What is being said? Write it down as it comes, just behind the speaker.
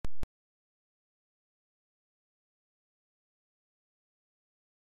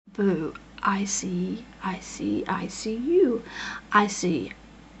Boo, I see you. I see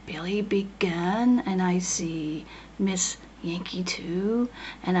Billy Big Gun, and I see Miss Yankee 2,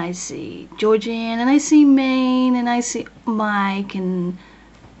 and I see Georgianne, and I see Maine, and I see Mike, and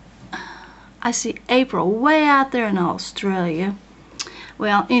I see April way out there in Australia.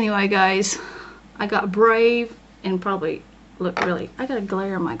 Well, anyway, guys, I got brave and probably look really, I got a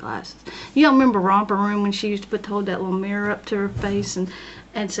glare in my glasses. You don't remember Romper Room when she used to hold that little mirror up to her face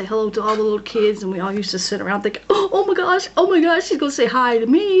and say hello to all the little kids, and we all used to sit around thinking, oh my gosh, she's gonna say hi to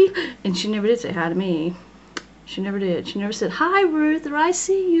me. And she never did say hi to me. She never did. She never said, hi Ruth, or I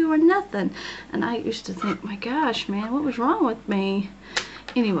see you, or nothing. And I used to think, my gosh, man, what was wrong with me?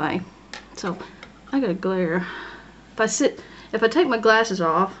 Anyway, so I got a glare. If I take my glasses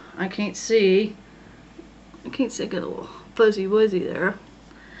off, I can't see. I got a little fuzzy wuzzy there.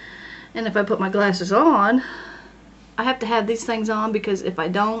 And if I put my glasses on, I have to have these things on, because if I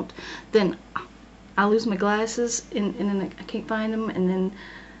don't, then I lose my glasses and then I can't find them, and then,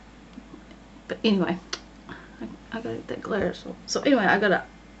 but anyway, I got that glare. So anyway, I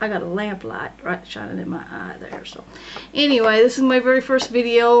got a lamp light right shining in my eye there. So anyway, this is my very first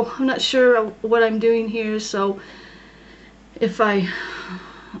video. I'm not sure what I'm doing here, so if I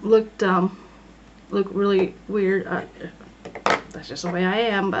look really weird, that's just the way I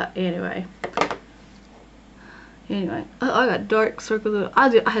am. But anyway, I got dark circles. I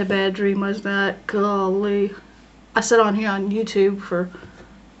had a bad dream last night. Golly, I sat on here on YouTube for,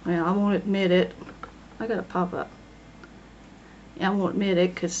 well, I won't admit it. I got a pop up. I won't admit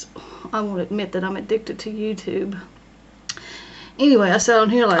it, because I won't admit that I'm addicted to YouTube. Anyway, I sat on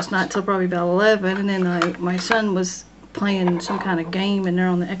here last night till probably about 11, and then my son was playing some kind of game in there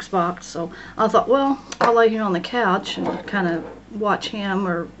on the Xbox, so I thought, well, I'll lay here on the couch and kind of watch him,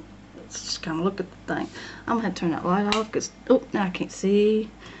 or just kind of look at the thing. I'm gonna have to turn that light off, because, oh, now I can't see.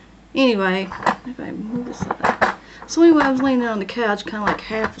 Anyway, if I move this light. So anyway, I was laying there on the couch, kind of like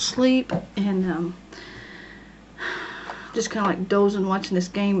half asleep, and just kind of like dozing, watching this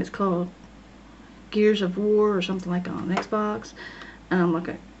game. It's called Gears of War or something like that on Xbox, and I'm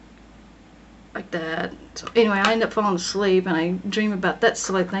looking like that. So anyway, I end up falling asleep, and I dream about that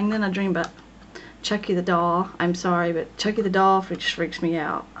silly thing. Then I dream about Chucky the doll. I'm sorry, but Chucky the doll just freaks me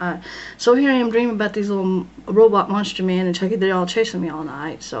out. So here I am dreaming about these little robot monster men and Chucky the doll chasing me all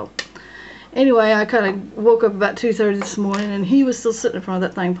night. So anyway, I kind of woke up about 2:30 this morning, and he was still sitting in front of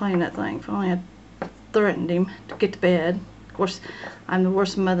that thing playing that thing. If only I had threatened him to get to bed. Of course, I'm the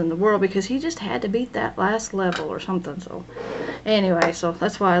worst mother in the world, because he just had to beat that last level or something. So anyway, so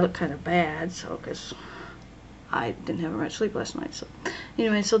that's why I look kind of bad, so, because I didn't have much sleep last night. So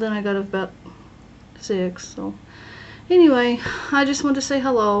anyway, so then I got up about 6. So anyway, I just wanted to say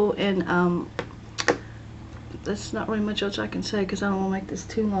hello, and that's not really much else I can say, because I don't want to make this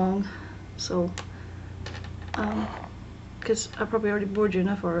too long. So because I probably already bored you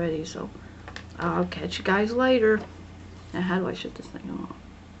enough already. So I'll catch you guys later. Now, how do I shut this thing on?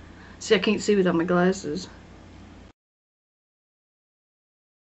 See, I can't see without my glasses.